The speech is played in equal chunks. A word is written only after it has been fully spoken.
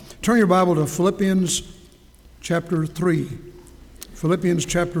Turn your Bible to Philippians chapter 3. Philippians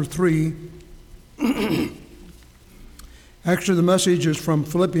chapter 3. Actually, the message is from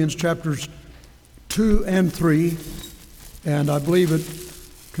Philippians chapters 2 and 3, and I believe it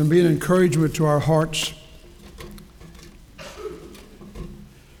can be an encouragement to our hearts.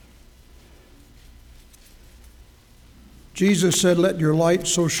 Jesus said, "Let your light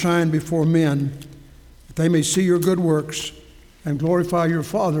so shine before men, that they may see your good works and glorify your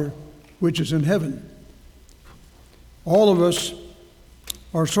Father which is in heaven." All of us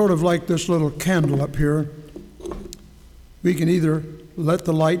are sort of like this little candle up here. We can either let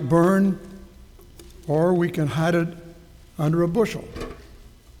the light burn, or we can hide it under a bushel,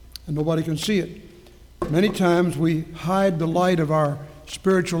 and nobody can see it. Many times we hide the light of our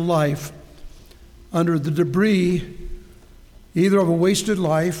spiritual life under the debris, either of a wasted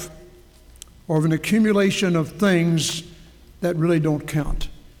life or of an accumulation of things that really don't count.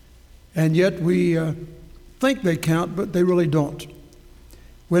 And yet we think they count, but they really don't.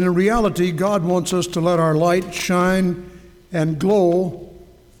 When in reality, God wants us to let our light shine and glow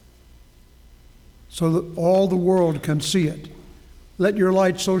so that all the world can see it. Let your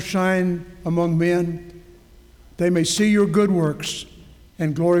light so shine among men, they may see your good works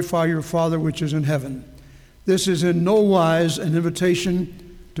and glorify your Father which is in heaven. This is in no wise an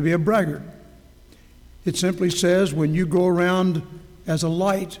invitation to be a braggart. It simply says when you go around as a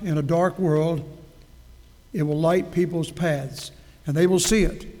light in a dark world, it will light people's paths, and they will see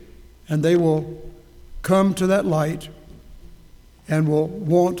it, and they will come to that light and will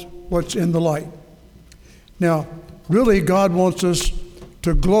want what's in the light. Now, really, God wants us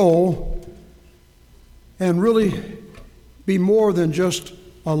to glow and really be more than just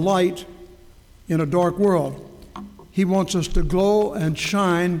a light in a dark world. He wants us to glow and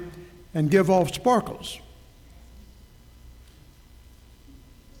shine and give off sparkles.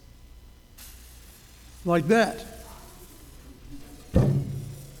 Like that. And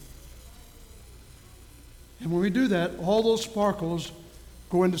when we do that, all those sparkles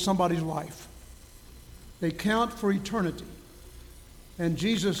go into somebody's life. They count for eternity. And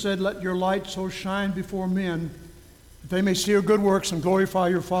Jesus said, "Let your light so shine before men, that they may see your good works and glorify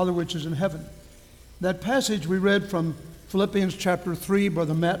your Father which is in heaven." That passage we read from Philippians chapter 3,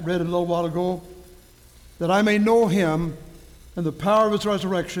 Brother Matt read it a little while ago, that I may know him and the power of his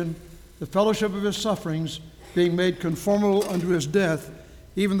resurrection, the fellowship of his sufferings, being made conformable unto his death,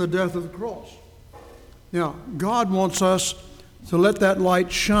 even the death of the cross. Now, God wants us to let that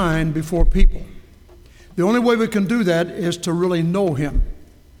light shine before people. The only way we can do that is to really know him.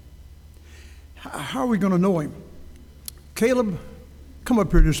 How are we going to know him? Caleb, come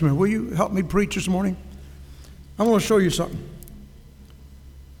up here just a minute. Will you help me preach this morning? I want to show you something.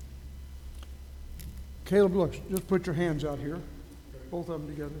 Caleb, look, just put your hands out here. Both of them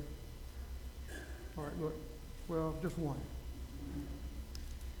together. All right, look. Well, just one.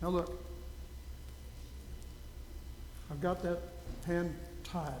 Now look. I've got that hand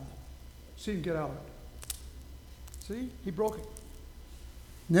tied. See if you can get out of it. See? He broke it.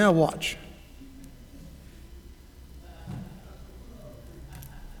 Now watch.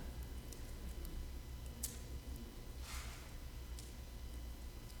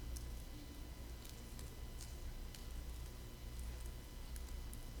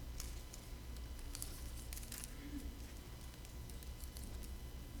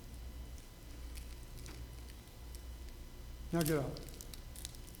 Now get out.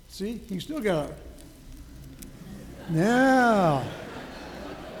 See? He can still get out. Now,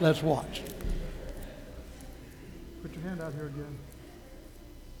 let's watch. Put your hand out here again.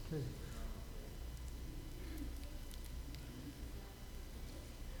 Okay.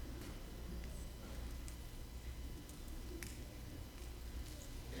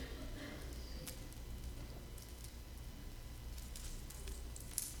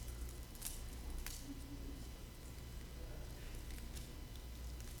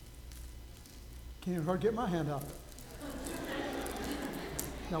 Can't even hardly get my hand out.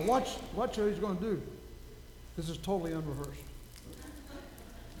 Now watch what he's going to do. This is totally unrehearsed.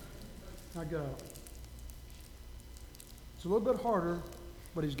 Now get out. It's a little bit harder,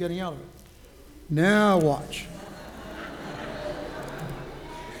 but he's getting out of it. Now watch.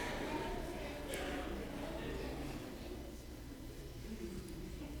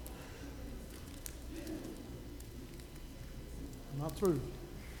 I'm not through.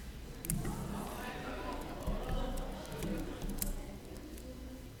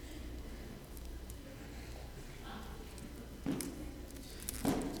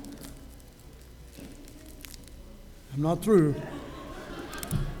 I'm not through.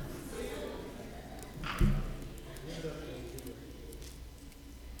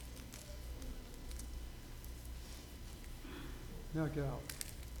 Now get out.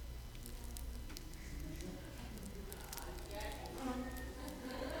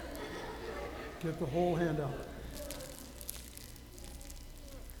 Get the whole hand out.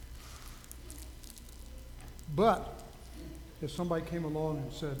 But if somebody came along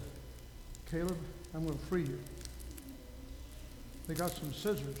and said, Caleb, I'm going to free you. They got some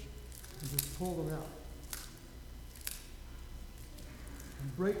scissors and just pull them out.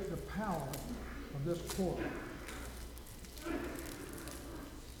 And break the power of this cord.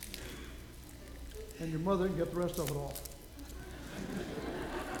 And your mother can get the rest of it off.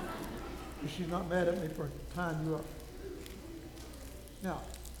 She's not mad at me for tying you up. Now,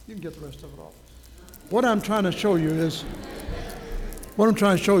 you can get the rest of it off. What I'm trying to show you is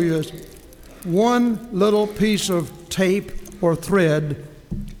one little piece of tape or thread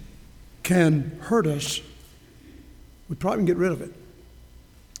can hurt us. We probably can get rid of it.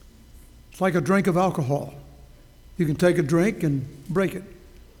 It's like a drink of alcohol. You can take a drink and break it.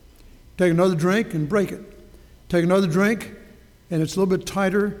 Take another drink and break it. Take another drink and it's a little bit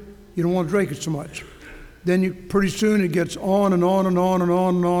tighter. You don't want to drink it so much. Then pretty soon it gets on and on and on and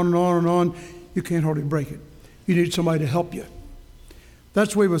on and on and on and on. You can't hardly break it. You need somebody to help you.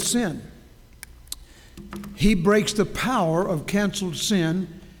 That's the way with sin. He breaks the power of canceled sin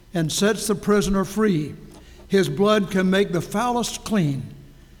and sets the prisoner free. His blood can make the foulest clean.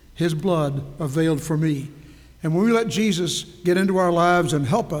 His blood availed for me. And when we let Jesus get into our lives and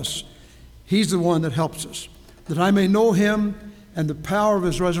help us, He's the one that helps us. That I may know Him and the power of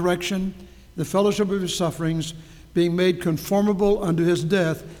His resurrection, the fellowship of His sufferings, being made conformable unto His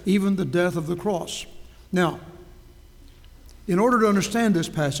death, even the death of the cross. Now, in order to understand this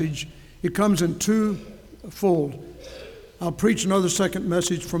passage, it comes in twofold. I'll preach another second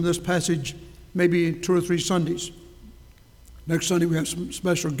message from this passage, maybe 2 or 3 Sundays. Next Sunday we have some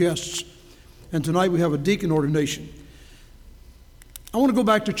special guests, and tonight we have a deacon ordination. I want to go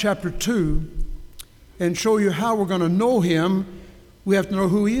back to chapter 2 and show you how we're going to know Him. We have to know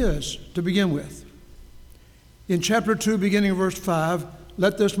who He is to begin with. In chapter 2, beginning of verse 5,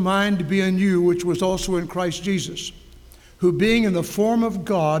 let this mind be in you, which was also in Christ Jesus, who being in the form of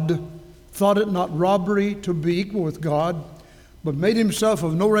God, thought it not robbery to be equal with God, but made Himself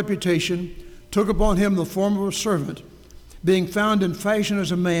of no reputation, took upon Him the form of a servant. Being found in fashion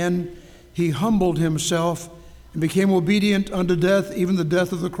as a man, He humbled Himself and became obedient unto death, even the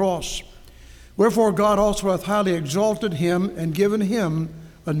death of the cross. Wherefore God also hath highly exalted Him and given Him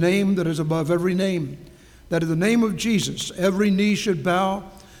a name that is above every name, that in the name of Jesus every knee should bow,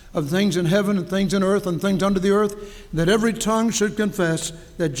 of things in heaven and things in earth and things under the earth, that every tongue should confess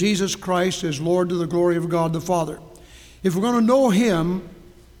that Jesus Christ is Lord, to the glory of God the Father. If we're going to know Him,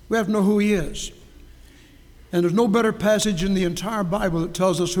 we have to know who He is. And there's no better passage in the entire Bible that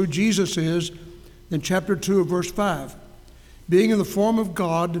tells us who Jesus is than chapter 2 of verse 5. Being in the form of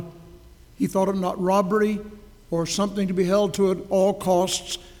God, He thought it not robbery or something to be held to at all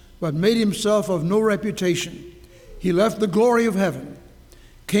costs, but made Himself of no reputation. He left the glory of heaven,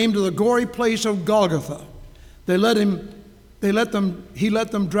 came to the gory place of Golgotha. He let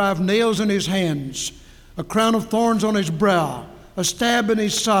them drive nails in His hands, a crown of thorns on His brow, a stab in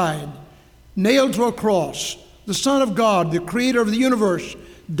His side, nailed to a cross. The Son of God, the Creator of the universe,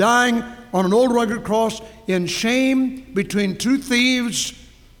 dying on an old rugged cross in shame between 2 thieves.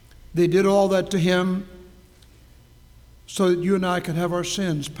 They did all that to Him so that you and I could have our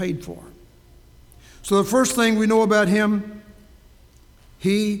sins paid for. So the first thing we know about Him,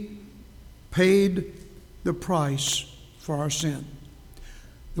 He paid the price for our sin.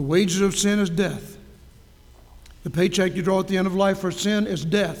 The wages of sin is death. The paycheck you draw at the end of life for sin is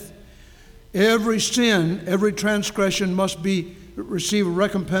death. Every sin, every transgression must receive a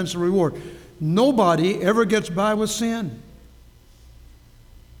recompense and reward. Nobody ever gets by with sin.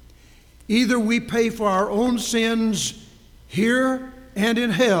 Either we pay for our own sins here and in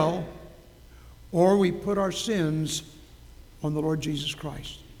hell, or we put our sins on the Lord Jesus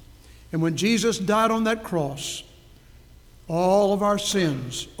Christ. And when Jesus died on that cross, all of our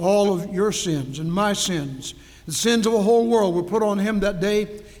sins, all of your sins and my sins, the sins of the whole world were put on Him that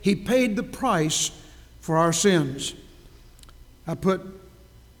day. He paid the price for our sins. I put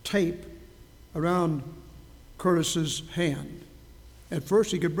tape around Curtis's hand. At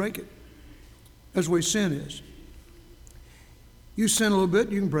first he could break it. That's the way sin is. You sin a little bit,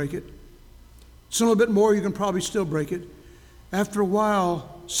 you can break it. Sin a little bit more, you can probably still break it. After a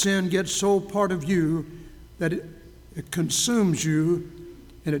while, sin gets so part of you that it consumes you,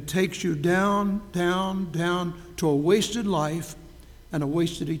 and it takes you down, down, down to a wasted life and a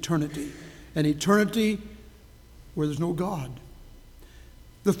wasted eternity. An eternity where there's no God.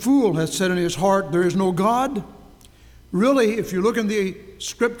 The fool has said in his heart, there is no God. Really, if you look in the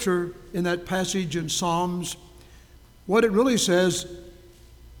scripture in that passage in Psalms, what it really says,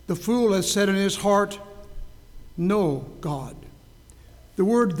 the fool has said in his heart, no God. The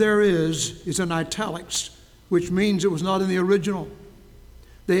word there is in italics, which means it was not in the original.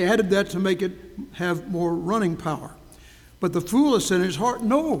 They added that to make it have more running power. But the fool has said in his heart,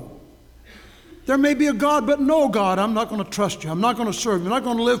 no. There may be a God, but no God. I'm not going to trust you. I'm not going to serve you. I'm not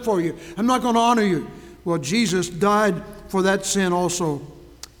going to live for you. I'm not going to honor you. Well, Jesus died for that sin also.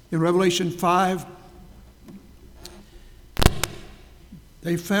 In Revelation 5,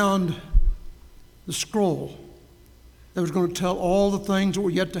 they found the scroll that was going to tell all the things that were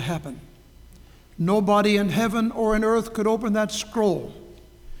yet to happen. Nobody in heaven or in earth could open that scroll.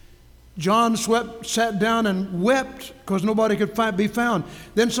 John sat down and wept because nobody could be found.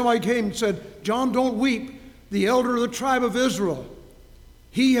 Then somebody came and said, John, don't weep. The elder of the tribe of Israel,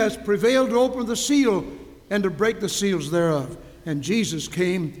 he has prevailed to open the seal and to break the seals thereof. And Jesus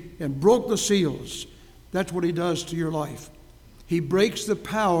came and broke the seals. That's what he does to your life. He breaks the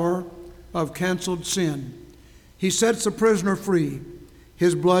power of canceled sin. He sets the prisoner free.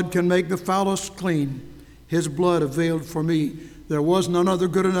 His blood can make the foulest clean. His blood availed for me. There was none other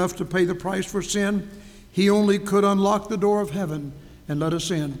good enough to pay the price for sin. He only could unlock the door of heaven and let us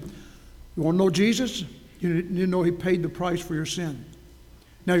in. You want to know Jesus? You know he paid the price for your sin.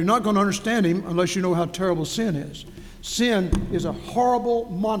 Now, you're not going to understand him unless you know how terrible sin is. Sin is a horrible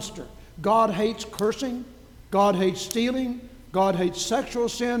monster. God hates cursing. God hates stealing. God hates sexual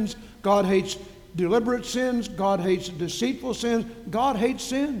sins. God hates deliberate sins. God hates deceitful sins. God hates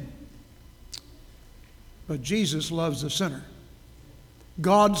sin. But Jesus loves the sinner.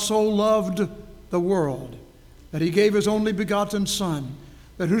 God so loved the world that he gave his only begotten Son,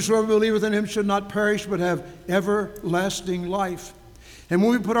 that whosoever believeth in him should not perish but have everlasting life. And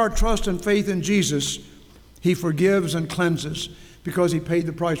when we put our trust and faith in Jesus, he forgives and cleanses because he paid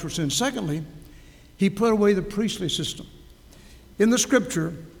the price for sin. Secondly, he put away the priestly system. In the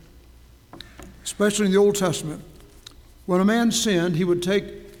scripture, especially in the Old Testament, when a man sinned, he would take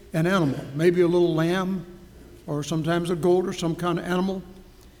an animal, maybe a little lamb or sometimes a goat or some kind of animal,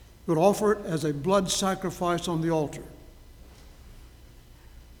 would offer it as a blood sacrifice on the altar.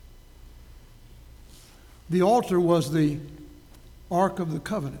 The altar was the Ark of the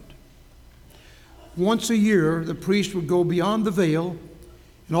Covenant. Once a year, the priest would go beyond the veil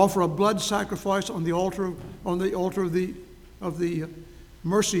and offer a blood sacrifice on the altar of the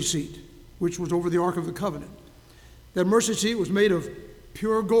mercy seat, which was over the Ark of the Covenant. That mercy seat was made of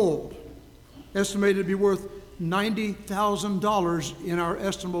pure gold, estimated to be worth $90,000 in our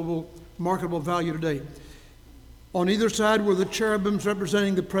estimable marketable value today. On either side were the cherubims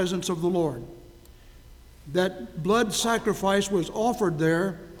representing the presence of the Lord. That blood sacrifice was offered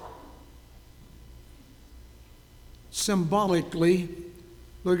there symbolically,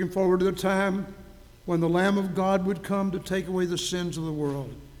 looking forward to the time when the Lamb of God would come to take away the sins of the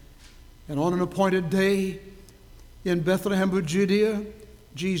world. And on an appointed day in Bethlehem of Judea,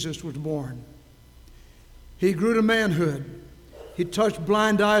 Jesus was born. He grew to manhood. He touched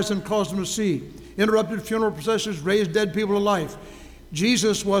blind eyes and caused them to see. Interrupted funeral processions, raised dead people to life.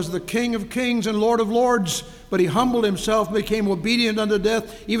 Jesus was the King of kings and Lord of lords, but he humbled himself, became obedient unto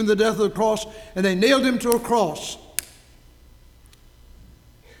death, even the death of the cross, and they nailed him to a cross.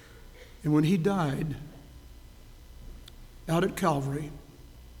 And when he died out at Calvary,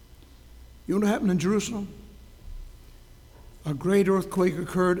 you know what happened in Jerusalem? A great earthquake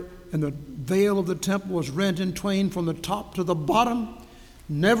occurred, and the veil of the temple was rent in twain from the top to the bottom.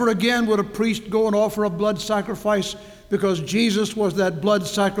 Never again would a priest go and offer a blood sacrifice, because Jesus was that blood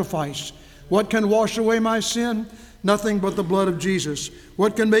sacrifice. What can wash away my sin? Nothing but the blood of Jesus.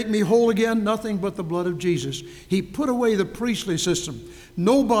 What can make me whole again? Nothing but the blood of Jesus. He put away the priestly system.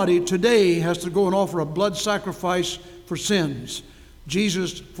 Nobody today has to go and offer a blood sacrifice for sins.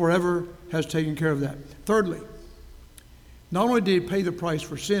 Jesus forever has taken care of that. Thirdly, not only did he pay the price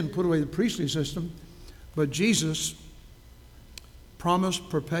for sin, put away the priestly system, but Jesus promised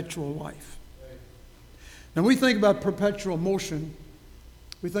perpetual life. Now, we think about perpetual motion.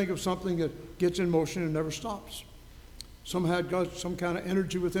 We think of something that gets in motion and never stops. Somehow it got some kind of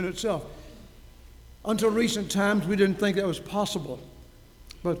energy within itself. Until recent times, we didn't think that was possible.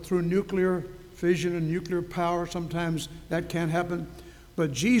 But through nuclear fission and nuclear power, sometimes that can happen.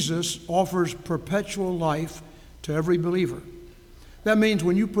 But Jesus offers perpetual life to every believer. That means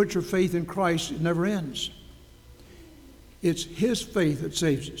when you put your faith in Christ, it never ends. It's his faith that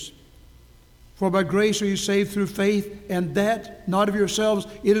saves us. For by grace are you saved through faith, and that not of yourselves,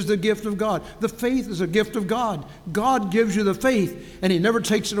 it is the gift of God. The faith is a gift of God. God gives you the faith, and he never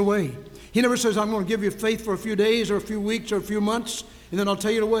takes it away. He never says, I'm going to give you faith for a few days or a few weeks or a few months, and then I'll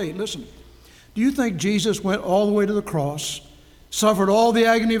tell you to wait. Listen, do you think Jesus went all the way to the cross, suffered all the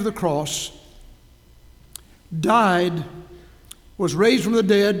agony of the cross, died, was raised from the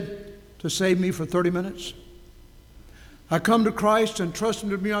dead to save me for 30 minutes? I come to Christ and trust Him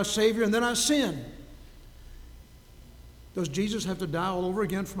to be my Savior, and then I sin. Does Jesus have to die all over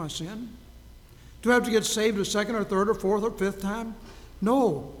again for my sin? Do I have to get saved a second or third or fourth or fifth time?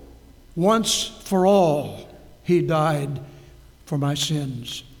 No. Once for all, He died for my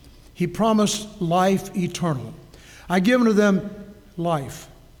sins. He promised life eternal. I give unto them life.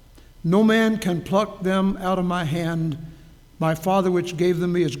 No man can pluck them out of my hand. My Father which gave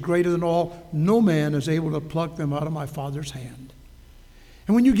them me is greater than all. No man is able to pluck them out of my Father's hand.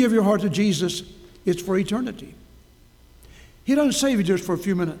 And when you give your heart to Jesus, it's for eternity. He doesn't save you just for a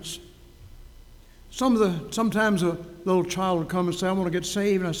few minutes. Sometimes a little child will come and say, I want to get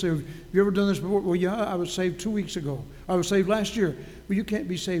saved. And I say, have you ever done this before? Well, yeah, I was saved 2 weeks ago. I was saved last year. Well, you can't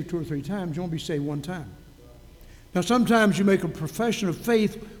be saved 2 or 3 times. You won't be saved one time. Now, sometimes you make a profession of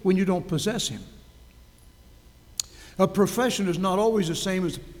faith when you don't possess Him. A profession is not always the same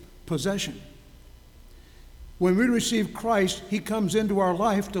as possession. When we receive Christ, He comes into our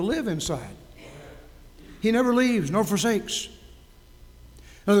life to live inside. He never leaves nor forsakes.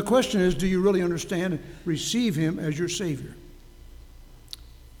 Now the question is, do you really understand and receive Him as your Savior?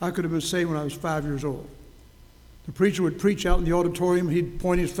 I could have been saved when I was 5 years old. The preacher would preach out in the auditorium. He'd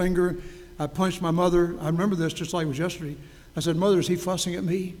point his finger. I punched my mother. I remember this just like it was yesterday. I said, Mother, is he fussing at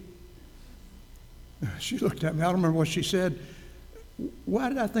me? She looked at me. I don't remember what she said. Why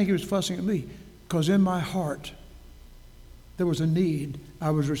did I think he was fussing at me? Because in my heart, there was a need. I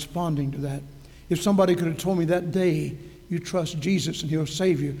was responding to that. If somebody could have told me that day, you trust Jesus and He'll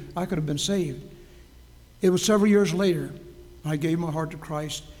save you, I could have been saved. It was several years later, I gave my heart to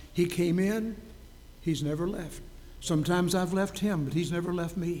Christ. He came in. He's never left. Sometimes I've left Him, but He's never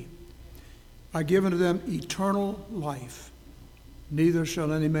left me. I give unto them eternal life. Neither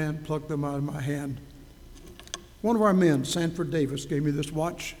shall any man pluck them out of my hand. One of our men, Sanford Davis, gave me this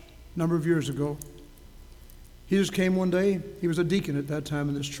watch a number of years ago. He just came one day. He was a deacon at that time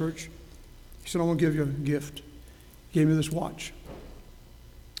in this church. He said, I want to give you a gift. He gave me this watch.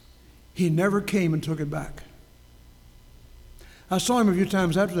 He never came and took it back. I saw him a few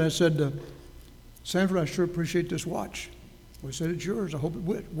times after that. I said, Sanford, I sure appreciate this watch. Well, he said, it's yours. I hope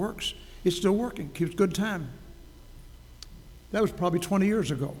it works. It's still working. Keeps good time. That was probably 20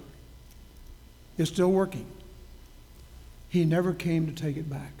 years ago. It's still working. He never came to take it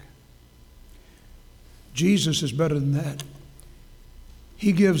back. Jesus is better than that.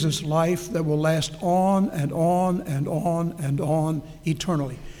 He gives us life that will last on and on and on and on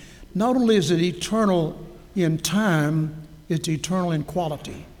eternally. Not only is it eternal in time, it's eternal in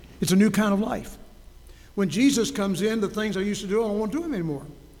quality. It's a new kind of life. When Jesus comes in, the things I used to do, I don't want to do them anymore.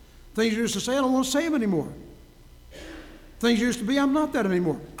 Things I used to say, I don't want to say them anymore. Things used to be, I'm not that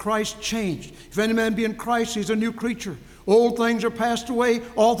anymore. Christ changed. If any man be in Christ, he's a new creature. Old things are passed away,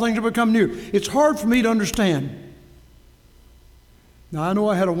 all things have become new. It's hard for me to understand. Now, I know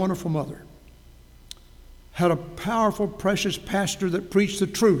I had a wonderful mother. Had a powerful, precious pastor that preached the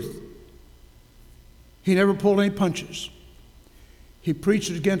truth. He never pulled any punches. He preached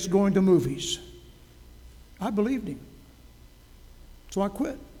against going to movies. I believed him. So I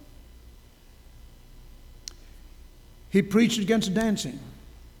quit. He preached against dancing.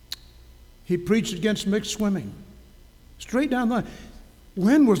 He preached against mixed swimming. Straight down the line.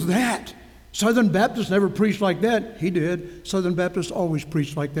 When was that? Southern Baptists never preached like that. He did. Southern Baptists always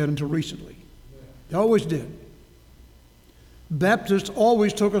preached like that until recently. They always did. Baptists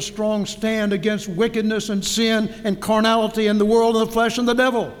always took a strong stand against wickedness and sin and carnality and the world and the flesh and the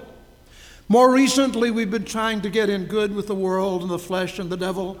devil. More recently, we've been trying to get in good with the world and the flesh and the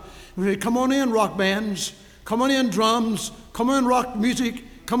devil. We say, come on in, rock bands. Come on in, drums. Come on, rock music.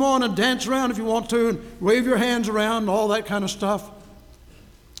 Come on and dance around if you want to and wave your hands around and all that kind of stuff.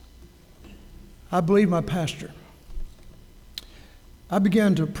 I believe my pastor. I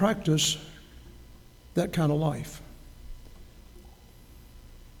began to practice that kind of life.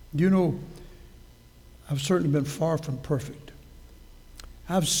 You know, I've certainly been far from perfect.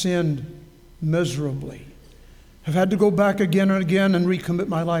 I've sinned miserably. I've had to go back again and again and recommit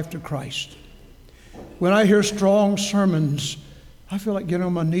my life to Christ. When I hear strong sermons, I feel like getting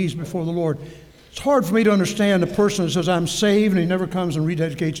on my knees before the Lord. It's hard for me to understand a person that says, I'm saved, and he never comes and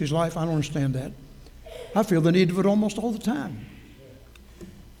rededicates his life. I don't understand that. I feel the need of it almost all the time.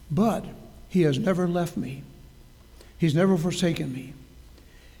 But He has never left me. He's never forsaken me.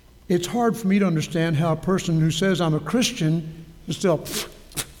 It's hard for me to understand how a person who says, I'm a Christian, is still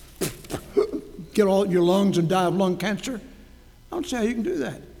get all your lungs and die of lung cancer? I don't see how you can do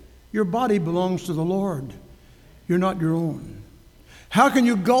that. Your body belongs to the Lord. You're not your own. How can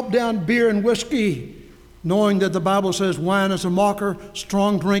you gulp down beer and whiskey, knowing that the Bible says wine is a mocker,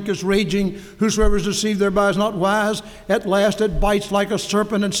 strong drink is raging, whosoever is deceived thereby is not wise. At last it bites like a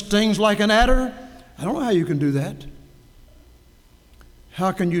serpent and stings like an adder. I don't know how you can do that.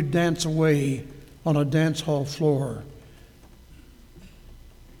 How can you dance away on a dance hall floor?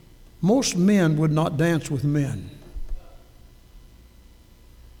 Most men would not dance with men.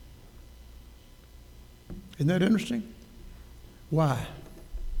 Isn't that interesting? Why?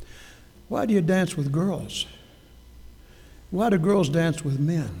 Why do you dance with girls? Why do girls dance with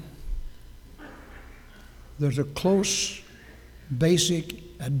men? There's a close, basic,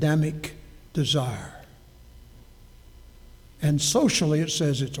 Adamic desire. And socially it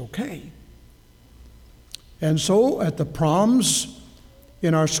says it's okay. And so at the proms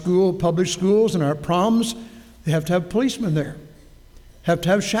in our school, public schools, and our proms, they have to have policemen there, have to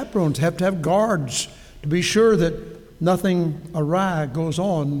have chaperones, have to have guards to be sure that nothing awry goes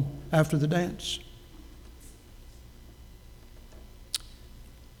on after the dance.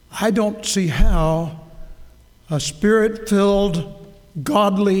 I don't see how a spirit-filled,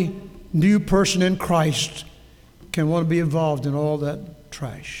 godly, new person in Christ can want to be involved in all that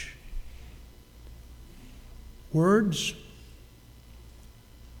trash. Words,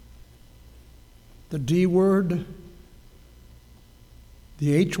 the D word,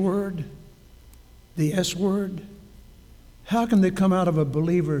 the H word, the S word, how can they come out of a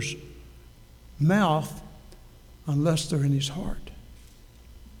believer's mouth unless they're in his heart?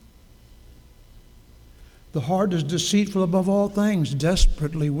 The heart is deceitful above all things,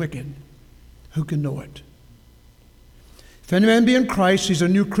 desperately wicked. Who can know it? If any man be in Christ, he's a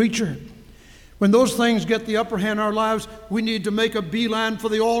new creature. When those things get the upper hand in our lives, we need to make a beeline for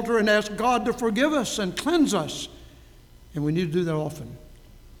the altar and ask God to forgive us and cleanse us. And we need to do that often.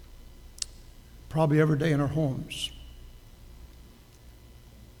 Probably every day in our homes.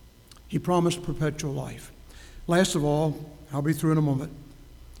 He promised perpetual life. Last of all, I'll be through in a moment.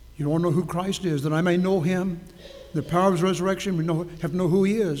 You don't know who Christ is, that I may know him, the power of his resurrection, we have to know who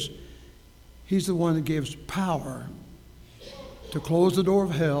he is. He's the one that gives power to close the door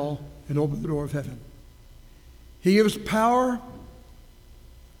of hell and open the door of heaven. He gives power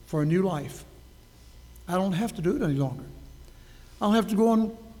for a new life. I don't have to do it any longer. I don't have to go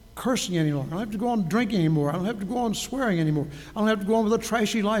on cursing any longer. I don't have to go on drinking anymore. I don't have to go on swearing anymore. I don't have to go on with a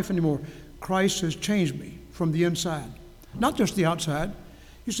trashy life anymore. Christ has changed me from the inside, not just the outside.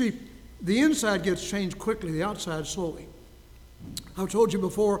 You see, the inside gets changed quickly, the outside slowly. I've told you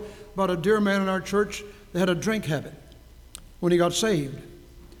before about a dear man in our church that had a drink habit when he got saved.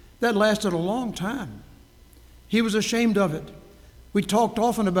 That lasted a long time. He was ashamed of it. We talked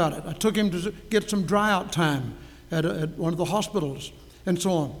often about it. I took him to get some dry out time at one of the hospitals and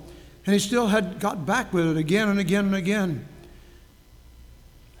so on. And he still had got back with it again and again and again.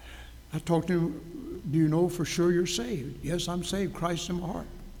 I talked to him, do you know for sure you're saved? Yes, I'm saved. Christ's in my heart.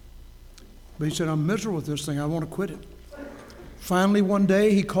 But he said, I'm miserable with this thing. I want to quit it. Finally, one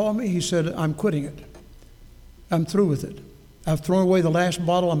day he called me. He said, I'm quitting it. I'm through with it. I've thrown away the last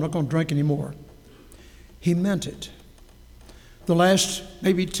bottle. I'm not going to drink anymore. He meant it. The last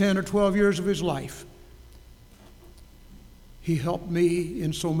maybe 10 or 12 years of his life, he helped me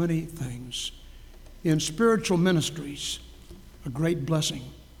in so many things. In spiritual ministries, a great blessing.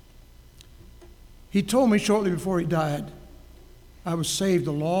 He told me shortly before he died, I was saved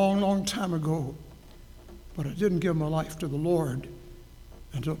a long, long time ago, but I didn't give my life to the Lord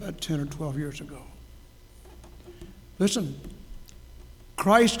until about 10 or 12 years ago. Listen,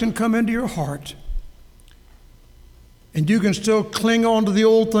 Christ can come into your heart, and you can still cling on to the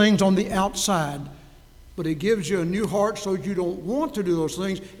old things on the outside, but he gives you a new heart so you don't want to do those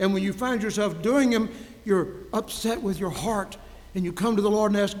things. And when you find yourself doing them, you're upset with your heart, and you come to the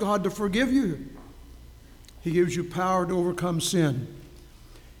Lord and ask God to forgive you. He gives you power to overcome sin.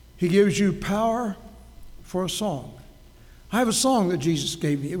 He gives you power for a song. I have a song that Jesus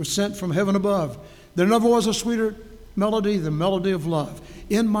gave me. It was sent from heaven above. There never was a sweeter melody, the melody of love.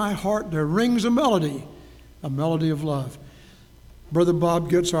 In my heart there rings a melody of love. Brother Bob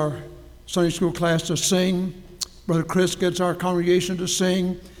gets our Sunday school class to sing. Brother Chris gets our congregation to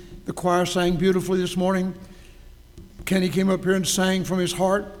sing. The choir sang beautifully this morning. Kenny came up here and sang from his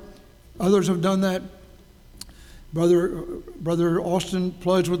heart. Others have done that. Brother Austin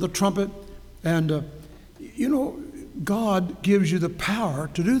plays with the trumpet. And, God gives you the power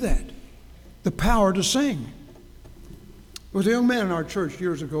to do that, the power to sing. There was a young man in our church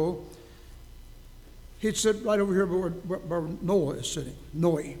years ago. He'd sit right over here where Noah is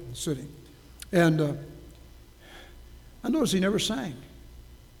sitting. And I noticed he never sang.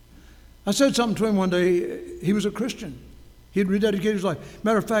 I said something to him one day. He was a Christian. He had rededicated his life.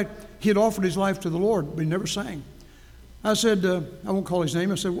 Matter of fact, he had offered his life to the Lord, but he never sang. I said, I won't call his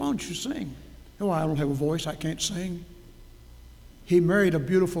name. I said, why don't you sing? Oh, I don't have a voice. I can't sing. He married a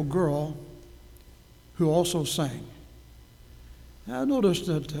beautiful girl who also sang. And I noticed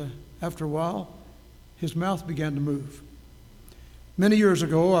that after a while, his mouth began to move. Many years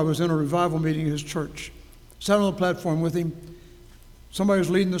ago, I was in a revival meeting at his church. Sat on the platform with him. Somebody was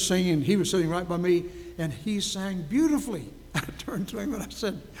leading the singing, and he was sitting right by me, and he sang beautifully. I turned to him and I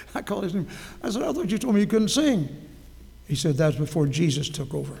said, I called his name. I said, I thought you told me you couldn't sing. He said, that's before Jesus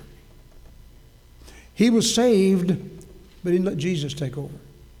took over. He was saved, but he didn't let Jesus take over.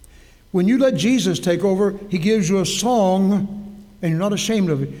 When you let Jesus take over, he gives you a song, and you're not ashamed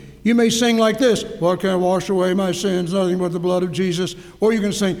of it. You may sing like this, what can wash away my sins? Nothing but the blood of Jesus. Or you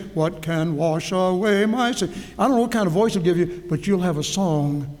can sing, what can wash away my sins? I don't know what kind of voice he'll give you, but you'll have a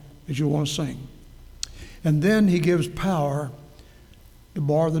song that you want to sing. And then he gives power to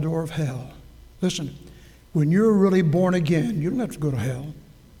bar the door of hell. Listen, when you're really born again, you don't have to go to hell.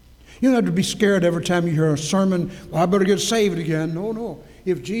 You don't have to be scared every time you hear a sermon, well, I better get saved again. No, no.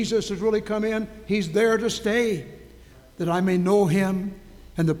 If Jesus has really come in, he's there to stay, that I may know him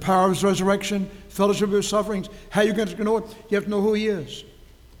and the power of his resurrection, fellowship of his sufferings. How are you going to know it? You have to know who he is.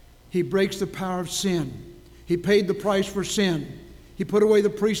 He breaks the power of sin. He paid the price for sin. He put away the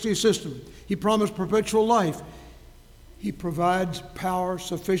priestly system. He promised perpetual life. He provides power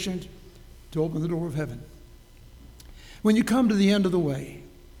sufficient to open the door of heaven. When you come to the end of the way,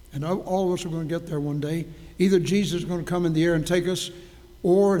 and all of us are going to get there one day, either Jesus is going to come in the air and take us,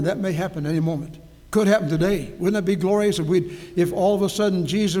 or that may happen any moment. Could happen today. Wouldn't that be glorious if all of a sudden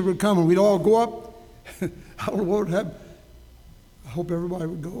Jesus would come and we'd all go up? I don't know what would happen. I hope everybody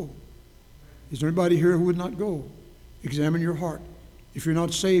would go. Is there anybody here who would not go? Examine your heart. If you're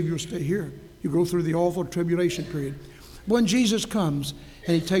not saved, you'll stay here. You go through the awful tribulation period. When Jesus comes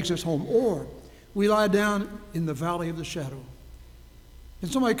and he takes us home, or we lie down in the valley of the shadow,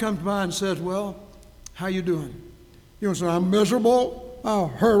 and somebody comes by and says, well, how you doing? You're going to say, I'm miserable, I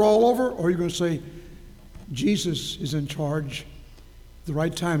hurt all over, or you're going to say, Jesus is in charge. The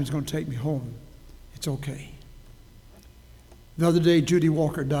right time he's going to take me home. It's okay. The other day, Judy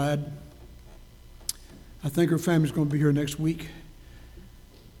Walker died. I think her family's going to be here next week.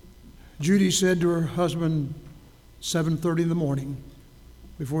 Judy said to her husband, 7:30 in the morning,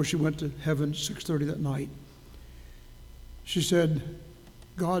 before she went to heaven, 6:30 that night, she said,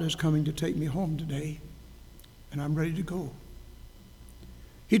 God is coming to take me home today, and I'm ready to go.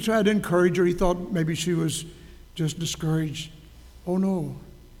 He tried to encourage her. He thought maybe she was just discouraged. Oh no,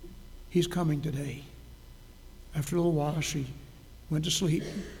 he's coming today. After a little while, she went to sleep,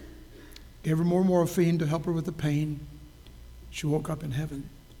 gave her more morphine to help her with the pain. She woke up in heaven.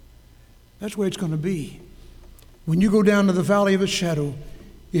 That's the way it's going to be. When you go down to the valley of the shadow,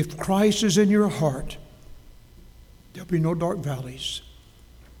 if Christ is in your heart, there'll be no dark valleys.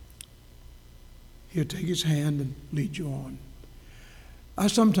 He'll take his hand and lead you on. I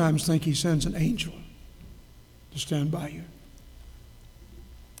sometimes think he sends an angel to stand by you.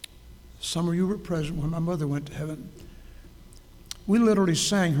 Some of you were present when my mother went to heaven. We literally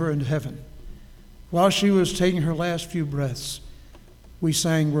sang her into heaven. While she was taking her last few breaths, we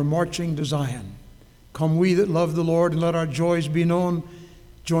sang, we're marching to Zion. Come we that love the Lord, and let our joys be known.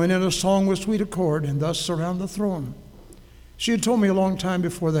 Join in a song with sweet accord, and thus surround the throne. She had told me a long time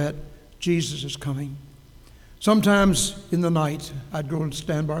before that, Jesus is coming. Sometimes in the night, I'd go and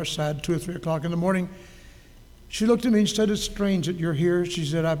stand by her side 2 or 3 o'clock in the morning. She looked at me and said, it's strange that you're here. She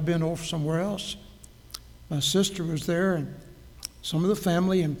said, I've been off somewhere else. My sister was there, and some of the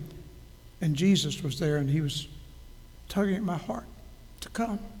family, and Jesus was there, and he was tugging at my heart to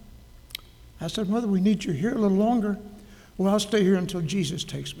come. I said, Mother, we need you here a little longer. Well, I'll stay here until Jesus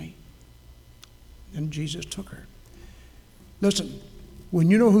takes me. And Jesus took her. Listen,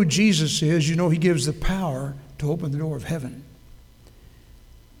 when you know who Jesus is, you know he gives the power to open the door of heaven.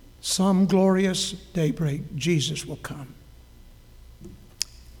 Some glorious daybreak, Jesus will come.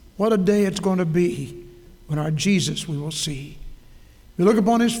 What a day it's going to be when our Jesus we will see. We look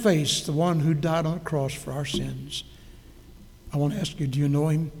upon his face, the one who died on the cross for our sins. I want to ask you, do you know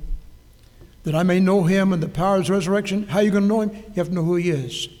him? That I may know him and the power of his resurrection. How are you going to know him? You have to know who he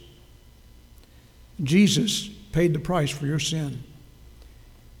is. Jesus paid the price for your sin.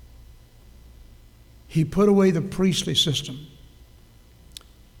 He put away the priestly system.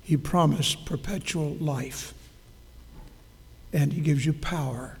 He promised perpetual life. And he gives you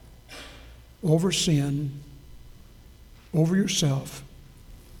power over sin, over yourself,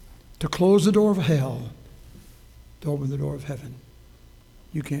 to close the door of hell, to open the door of heaven.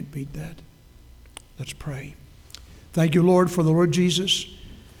 You can't beat that. Let's pray. Thank you, Lord, for the Lord Jesus.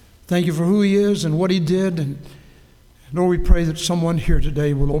 Thank you for who he is and what he did. And Lord, we pray that someone here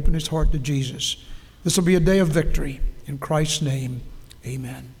today will open his heart to Jesus. This will be a day of victory. In Christ's name,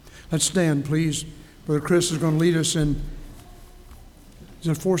 amen. Let's stand, please. Brother Chris is going to lead us in, is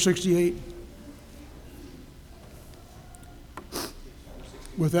it 468?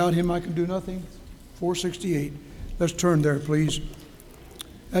 Without him I can do nothing. 468. Let's turn there, please.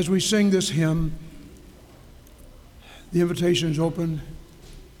 As we sing this hymn, the invitation is open.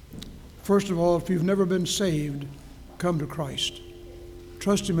 First of all, if you've never been saved, come to Christ.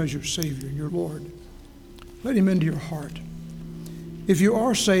 Trust him as your Savior and your Lord. Let him into your heart. If you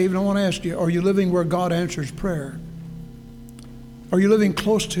are saved, I want to ask you, are you living where God answers prayer? Are you living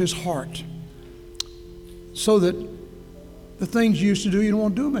close to his heart so that the things you used to do, you don't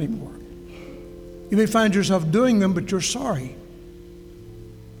want to do them anymore? You may find yourself doing them, but you're sorry.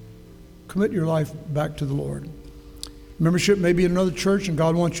 Commit your life back to the Lord. Membership may be in another church and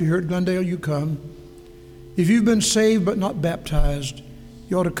God wants you here at Glendale, you come. If you've been saved but not baptized,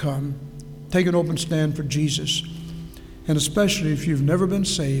 you ought to come. Take an open stand for Jesus. And especially if you've never been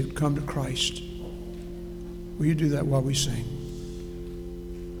saved, come to Christ. Will you do that while we sing?